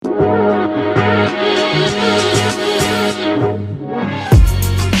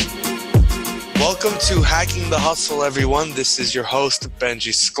to Hacking the Hustle, everyone. This is your host,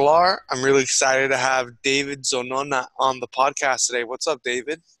 Benji Sklar. I'm really excited to have David Zonona on the podcast today. What's up,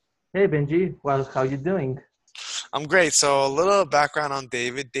 David? Hey Benji, well, how you doing? I'm great. So a little background on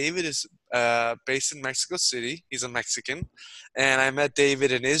David. David is based in Mexico City. He's a Mexican. And I met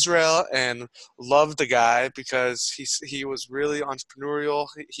David in Israel and loved the guy because he was really entrepreneurial.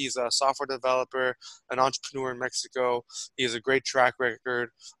 He's a software developer, an entrepreneur in Mexico. He has a great track record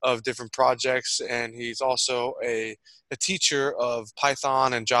of different projects. And he's also a teacher of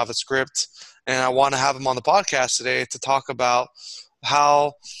Python and JavaScript. And I want to have him on the podcast today to talk about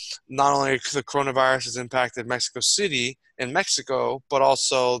how not only the coronavirus has impacted Mexico City and Mexico, but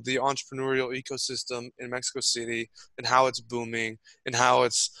also the entrepreneurial ecosystem in Mexico City and how it's booming and how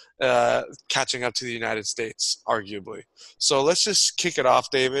it's catching up to the United States, arguably. So let's just kick it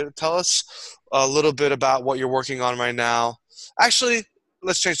off, David. Tell us a little bit about what you're working on right now. Actually,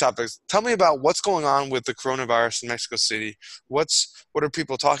 let's change topics. Tell me about what's going on with the coronavirus in Mexico City. What are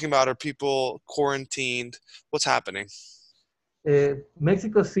people talking about? Are people quarantined? What's happening?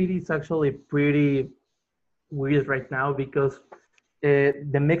 Mexico City is actually pretty weird right now because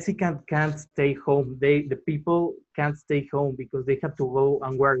the Mexicans can't stay home. The people can't stay home because they have to go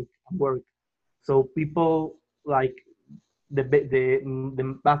and work. So people like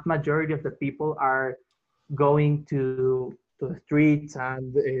the vast majority of the people are going to the streets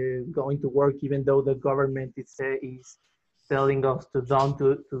and going to work, even though the government is telling us to don't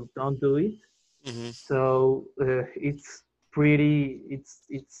do it. Mm-hmm. So it's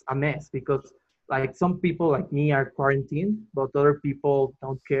a mess because like some people like me are quarantined, but other people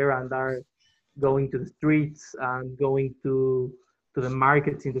don't care and are going to the streets and going to the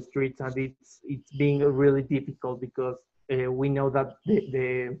markets in the streets, and it's being really difficult because we know that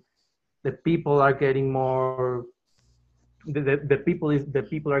the people are getting more the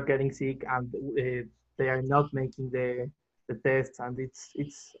people are getting sick, and they are not making the tests, and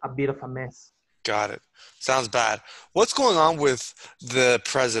it's a bit of a mess. Got it. Sounds bad. What's going on with the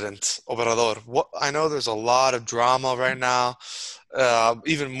president, Obrador? I know there's a lot of drama right now,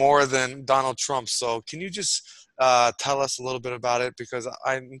 even more than Donald Trump. So can you just tell us a little bit about it? Because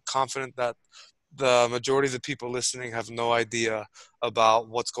I'm confident that the majority of the people listening have no idea about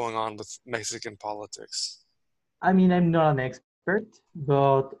what's going on with Mexican politics. I mean, I'm not an expert,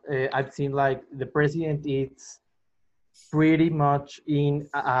 but I've seen like the president is pretty much in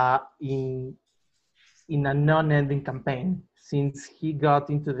a non-ending campaign since he got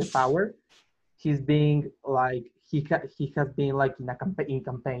into the power. He's being like he has been like in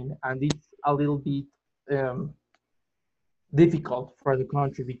campaign, and it's a little bit um, difficult for the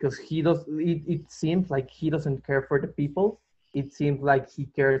country because it seems like he doesn't care for the people. It seems like he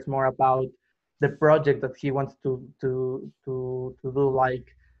cares more about the project that he wants to do, like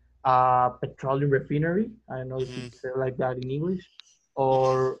a petroleum refinery. I don't know if Hmm. it's like that in English, Hmm.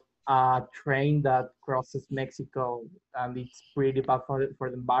 or a train that crosses Mexico and it's pretty bad for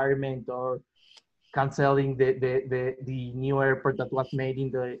the environment, or canceling the new airport that was made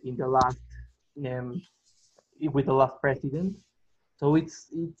in the last um, with the last president. So it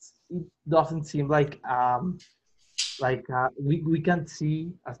doesn't seem like we can't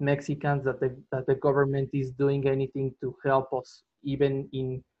see as Mexicans that the government is doing anything to help us, even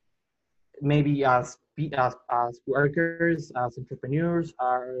in maybe as workers, as entrepreneurs,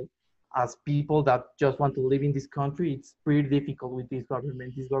 or as people that just want to live in this country. It's pretty difficult with this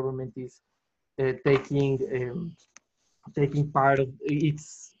government. This government is taking part of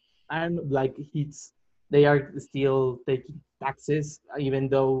it's, and like it's they are still taking taxes even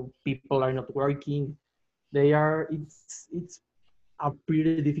though people are not working. They are it's a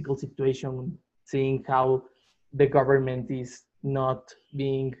pretty difficult situation, seeing how the government is not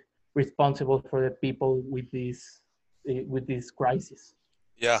being responsible for the people with this crisis.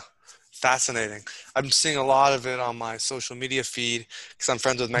 Yeah, fascinating. I'm seeing a lot of it on my social media feed because I'm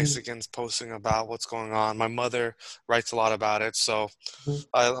friends with Mhm, Mexicans posting about what's going on. My mother writes a lot about it, so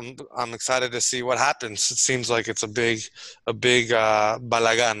mhm. I'm excited to see what happens. It seems like it's a big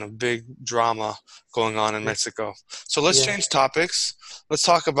balagan, a big drama going on in Yeah, Mexico. So let's yeah. change topics. Let's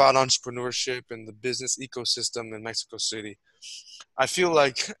talk about entrepreneurship and the business ecosystem in Mexico City. I feel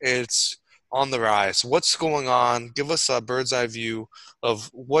like it's on the rise. What's going on? Give us a bird's eye view of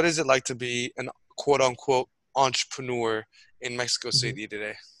what is it like to be an quote unquote entrepreneur in Mexico Mhm. City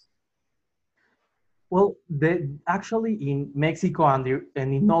today. Well, actually in Mexico and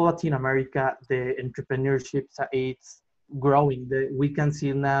in all Latin America, the entrepreneurship it's growing. We can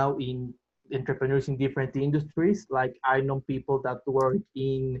see now in entrepreneurs in different industries. Like I know people that work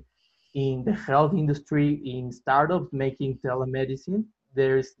in the health industry, in startups making telemedicine.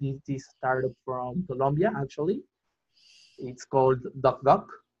 there's this startup from Colombia actually. It's called DocDoc,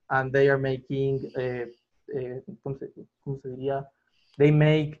 and they are making ¿cómo se diría? They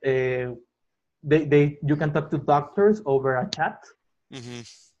make they you can talk to doctors over a chat, Hmm.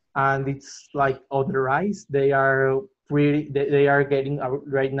 and it's like authorized. They are they are getting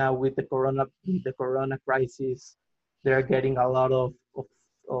right now with the corona crisis. They are getting a lot of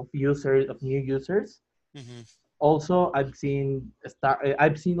users of new users. Hmm. Also, I've seen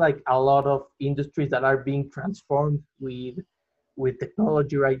like a lot of industries that are being transformed with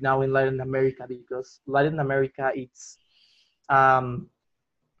technology right now in Latin America, because Latin America it's um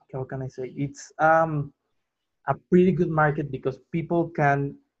how can I say, it's a pretty good market because people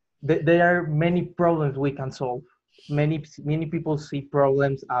can there are many problems we can solve. Many people see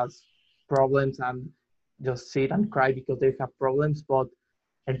problems as problems and just sit and cry because they have problems, but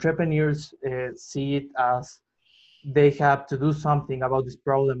entrepreneurs see it as they have to do something about this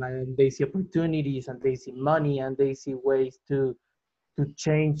problem, and they see opportunities and they see money and they see ways to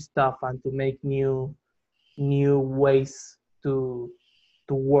change stuff and to make new ways to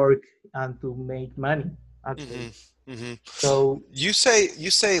work and to make money actually. Hmm. Hmm. So You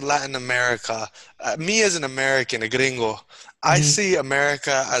say Latin America. Me as an American, a gringo, I mhm, see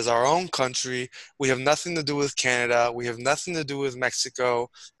America as our own country. We have nothing to do with Canada. We have nothing to do with Mexico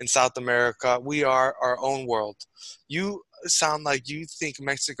and South America. We are our own world. You sound like you think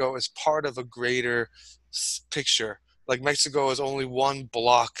Mexico is part of a greater picture. Like Mexico is only one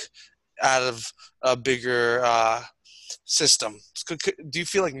block out of a bigger system. Do you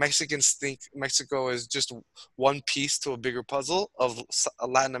feel like Mexicans think Mexico is just one piece to a bigger puzzle of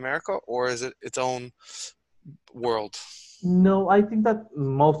Latin America, or is it its own world? no, I think that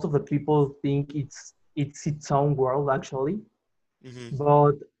most of the people think it's its own world actually. Hmm.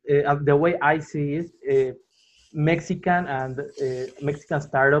 But the way I see it, Mexican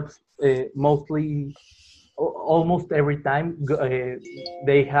startups mostly almost every time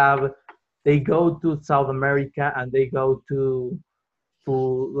they have they go to South America and they go to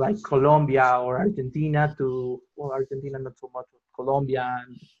like Colombia or Argentina to, well, Argentina not so much, but Colombia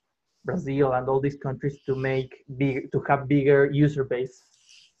and Brazil and all these countries to make big to have bigger user base,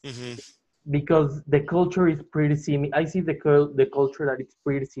 Hmm. because the culture is pretty similar. I see the culture that it's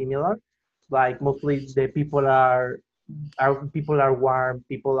pretty similar. Like mostly the people are warm.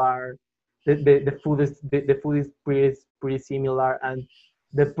 People are the food is pretty similar, and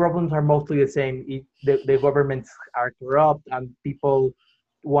the problems are mostly the same. The governments are corrupt, and people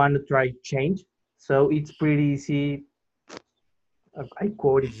want to try change. So it's pretty easy. I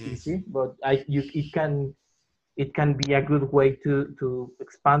quote, it's Hmm. easy, but it can be a good way to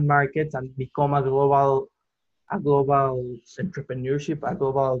expand markets and become a global entrepreneurship, a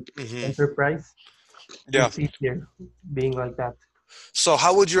global Hmm. enterprise. Yeah. It's easier being like that. So,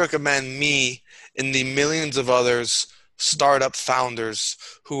 how would you recommend me and the millions of others startup founders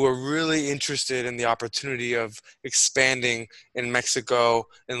who are really interested in the opportunity of expanding in Mexico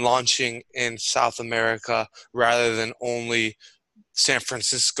and launching in South America rather than only San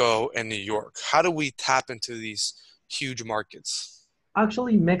Francisco and New York? How do we tap into these huge markets?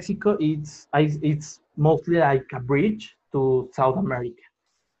 Actually, Mexico it's mostly like a bridge to South America,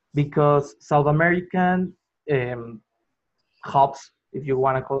 because South American um, hubs, if you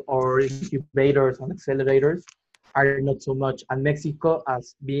want to call, or incubators and accelerators, are not so much. And Mexico,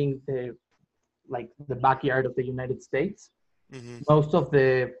 as being the backyard of the United States, Hmm. most of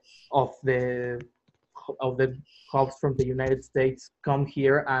the of the hubs from the United States come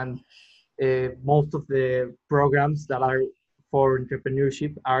here, and most of the programs that are for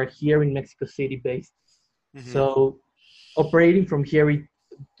entrepreneurship are here in Mexico City based. Hmm. So operating from here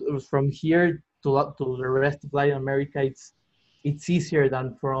to the rest of Latin America, it's easier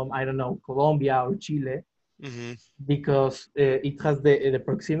than from, I don't know, Colombia or Chile, Hmm. because it has the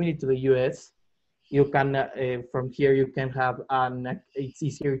proximity to the U.S. You can from here you can have it's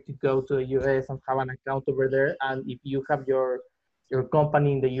easier to go to the US and have an account over there, and if you have your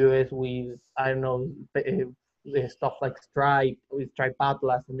company in the US with, I don't know, stuff like Stripe with Stripe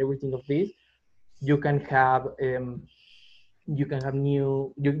Atlas and everything of this, you can have you can have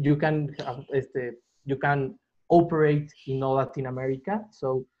you can operate in all Latin America.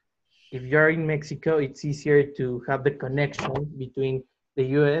 So if you're in Mexico, it's easier to have the connection between the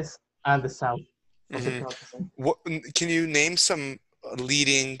US and the south of the Hmm. continent. What can you name some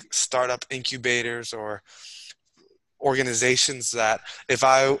leading startup incubators or organizations that if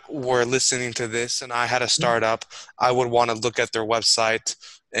I were listening to this and I had a startup, I would want to look at their website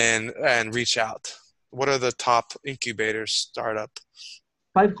and reach out? What are the top incubators startup?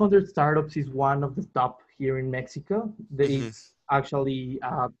 500 Startups is one of the top here in Mexico. Hmm. It's actually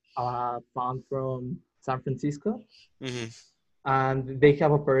a fund from San Francisco, Mm-hmm. and they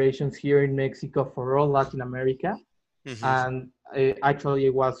have operations here in Mexico for all Latin America. Mm-hmm. And actually,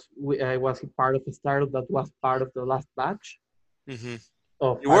 I was a part of a startup that was part of the last batch Mm-hmm.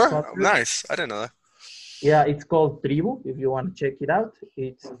 of You were? Oh, 500. nice. I didn't know that. Yeah, it's called Tribu. If you want to check it out,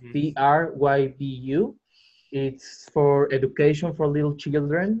 it's Mm-hmm. TRYBU. It's for education for little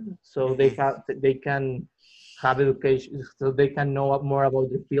children, so Mm-hmm. they can have education, so they can know more about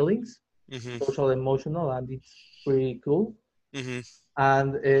their feelings, Mm-hmm. social, emotional, and it's pretty cool. Mm-hmm. And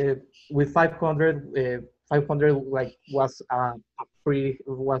with 500 like was a pretty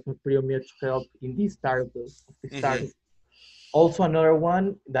much help in this startup of the Mm-hmm. startup. Also, another one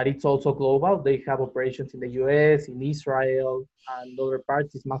that it's also global. They have operations in the US, in Israel, and other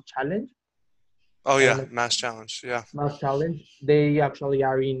parts is Mass Challenge. Oh I don't yeah, know, Mass Challenge. Yeah. Mass Challenge. They actually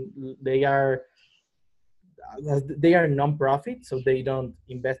are in. They are non-profit, so they don't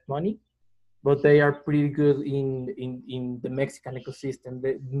invest money, but they are pretty good in the Mexican ecosystem.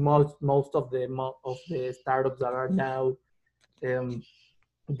 Most of the startups that are now um,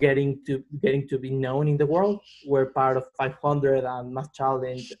 getting to be known in the world were part of 500 and Mass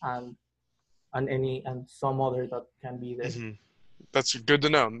Challenge and some other that can be there. Mm-hmm. That's good to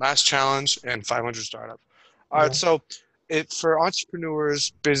know. Mass Challenge and 500 Startup. All right, Yeah. so it for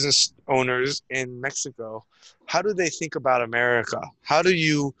entrepreneurs, business owners in Mexico, how do they think about America? How do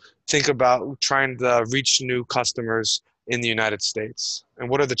you think about trying to reach new customers in the United States? And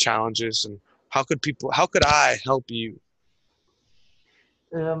what are the challenges and how could I help you?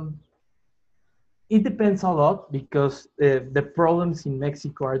 Um, it depends a lot because the problems in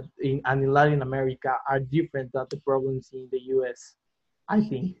Mexico and in Latin America are different than the problems in the US. I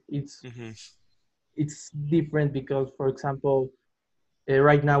think Hmm. it's different because, for example,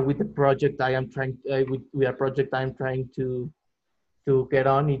 right now with the project I am trying with a project I'm trying to get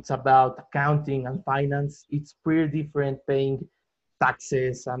on, it's about accounting and finance. It's pretty different paying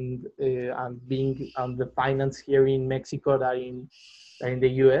taxes and being on the finance here in Mexico than in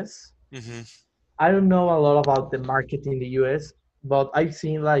the US. Hmm. I don't know a lot about the market in the US, but I've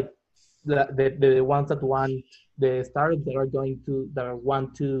seen like the ones that want the startups that are going to that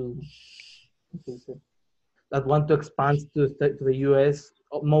want to that want to expand to the US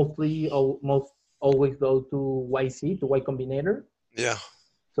mostly almost always go to YC to Y Combinator, Yeah.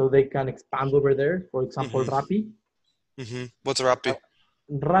 so they can expand over there. For example, Hmm. Rappi. Hmm. What's a Rappi?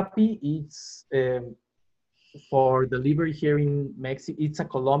 Rappi is for delivery here in Mexico. It's a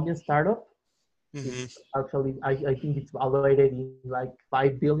Colombian startup. Hmm. It's actually I think it's valuated in like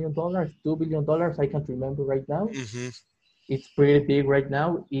 $5 billion, $2 billion. I can't remember right now. Hmm. It's pretty big right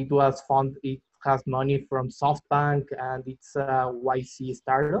now. It was fund. It has money from SoftBank and it's a YC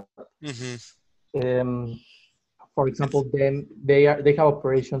startup. Hmm. Um, for example, they have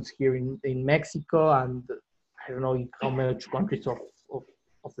operations here in Mexico and I don't know in how much countries of,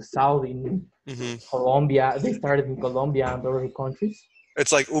 of the south in Hmm. Colombia. They started in Colombia and other countries.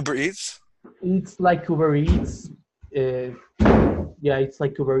 It's like Uber Eats. It's like Uber Eats. Uh, yeah, it's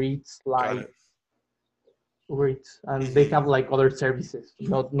like Got it. Uber Eats, and they Hmm. have like other services,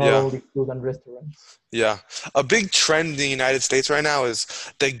 not Yeah. only food and restaurants. Yeah. A big trend in the United States right now is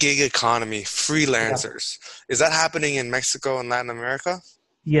the gig economy, Yeah, freelancers. Is that happening in Mexico and Latin America?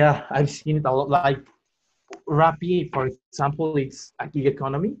 yeah, I've seen it a lot. Like Rappi, for example, it's a gig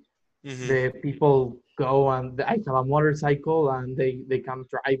economy. Hmm. The people go and I have a motorcycle and they can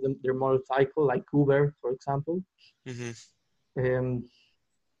drive their motorcycle like Uber, for example. Hmm. Um,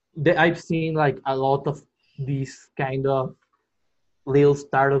 I've seen like a lot of these kind of little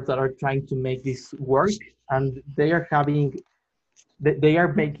startups that are trying to make this work, and they are having they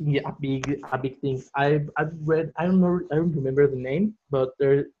are making it a big thing. I've read I don't remember the name, but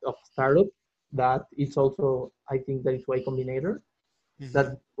there's a startup that it's also I think that is Y Combinator. Hmm. That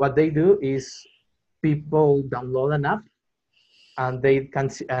what they do is people download an app and they can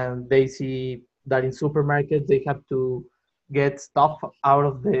see, and they see that in supermarkets they have to get stuff out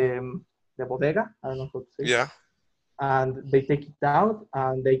of the bodega. I don't know how to say, Yeah. and they take it out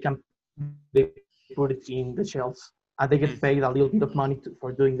and they put it in the shelves and they Mm. get paid a little bit of money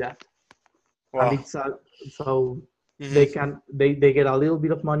for doing that. And Wow. it's so Hmm. they get a little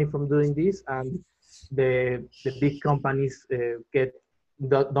bit of money from doing this, and the big companies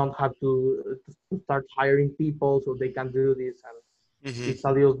don't have to start hiring people, so they can do this, and Hmm. it's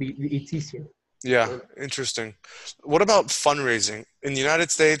a little bit it's easier Yeah. for them. Interesting. What about fundraising? In the United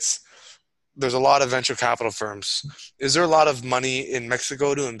States, there's a lot of venture capital firms. Is there a lot of money in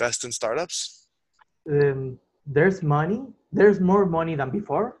Mexico to invest in startups? There's money. There's more money than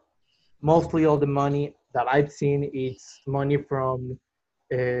before, mostly all the money that I've seen, it's money from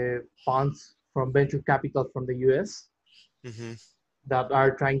funds from venture capital from the US Mm-hmm. that are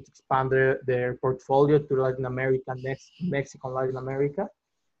trying to expand their portfolio to Latin America, Mexico, and Latin America.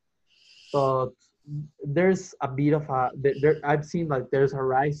 But there's a bit of I've seen like there's a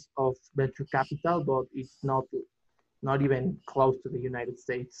rise of venture capital, but it's not even close to the United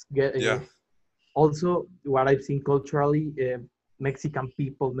States. Yeah. Also, what I've seen culturally, Mexican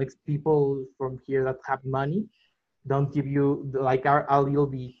people, people from here that have money, don't give you like are a little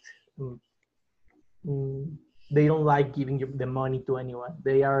bit. mm, mm, they don't like giving you the money to anyone.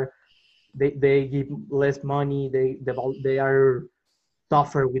 They give less money. They are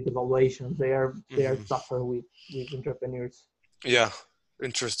tougher with evaluations. They are Mm-hmm. tougher with entrepreneurs. Yeah.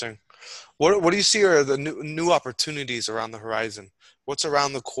 Interesting. What do you see are the new opportunities around the horizon? What's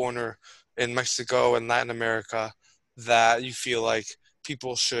around the corner in Mexico and Latin America that you feel like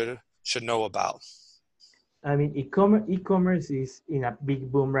people should know about? I mean, e-commerce is in a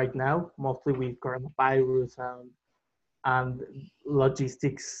big boom right now, mostly with coronavirus and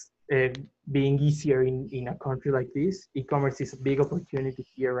logistics being easier in a country like this. E-commerce is a big opportunity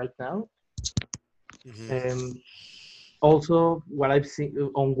here right now. Mm-hmm. Also, what I've seen,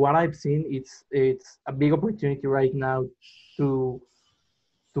 it's a big opportunity right now to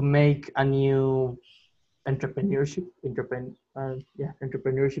make a new entrepreneurship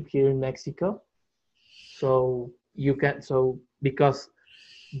here in Mexico. So because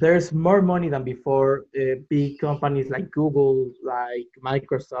there's more money than before. Big companies like Google, like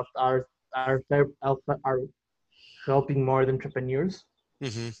Microsoft, are helping more entrepreneurs.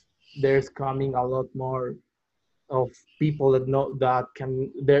 Mm-hmm. There's coming a lot more of people that know that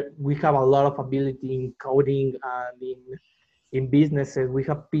can. There we have a lot of ability in coding and in businesses. We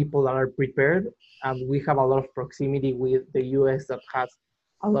have people that are prepared, and we have a lot of proximity with the US that has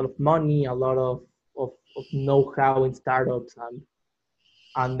a lot of money, a lot of know-how in startups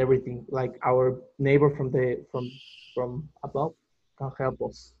and everything. Like our neighbor from above can help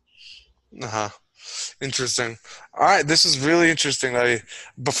us. Uh-huh. Interesting. All right, this is really interesting, Larry.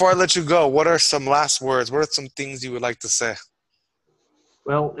 Before I let you go, what are some last words? What are some things you would like to say?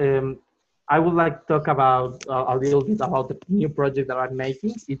 Well, I would like to talk about a little bit about the new project that I'm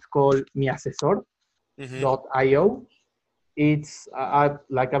making. It's called Mm-hmm. miasesor.io. It's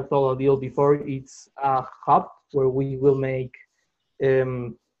like I've told a little before. It's a hub where we will make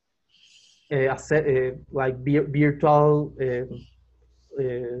um, like virtual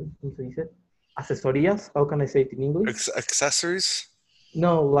 ¿cómo se dice? Asesorías. How can I say it in English? Accessories?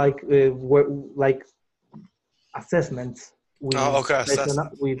 No, like assessments Oh, with okay. professional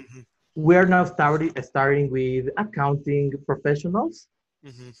Assessment. with. Mm-hmm. We are now starting with accounting professionals,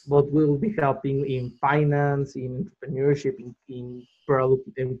 Mm-hmm. but we will be helping in finance, in entrepreneurship, in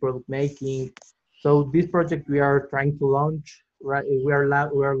product making. So this project we are trying to launch, right? We are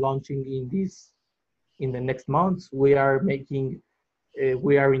launching in the next months. We are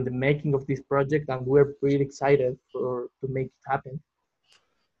in the making of this project, and we're pretty excited to make it happen.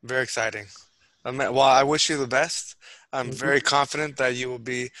 Very exciting. Well, I wish you the best. I'm Thank you. very confident that you will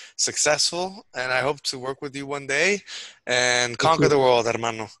be successful, and I hope to work with you one day and Me conquer the too. world,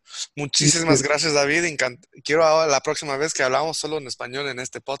 hermano. Me Muchísimas too. gracias, David. Quiero ahora, la próxima vez que hablamos solo en español en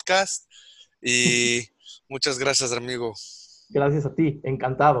este podcast. Y muchas gracias, amigo. Gracias a ti.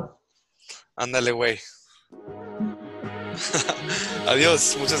 Encantado. Ándale, güey.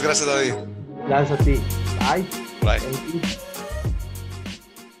 Adiós. Muchas gracias, David. Gracias a ti. Bye. Bye. Thank you.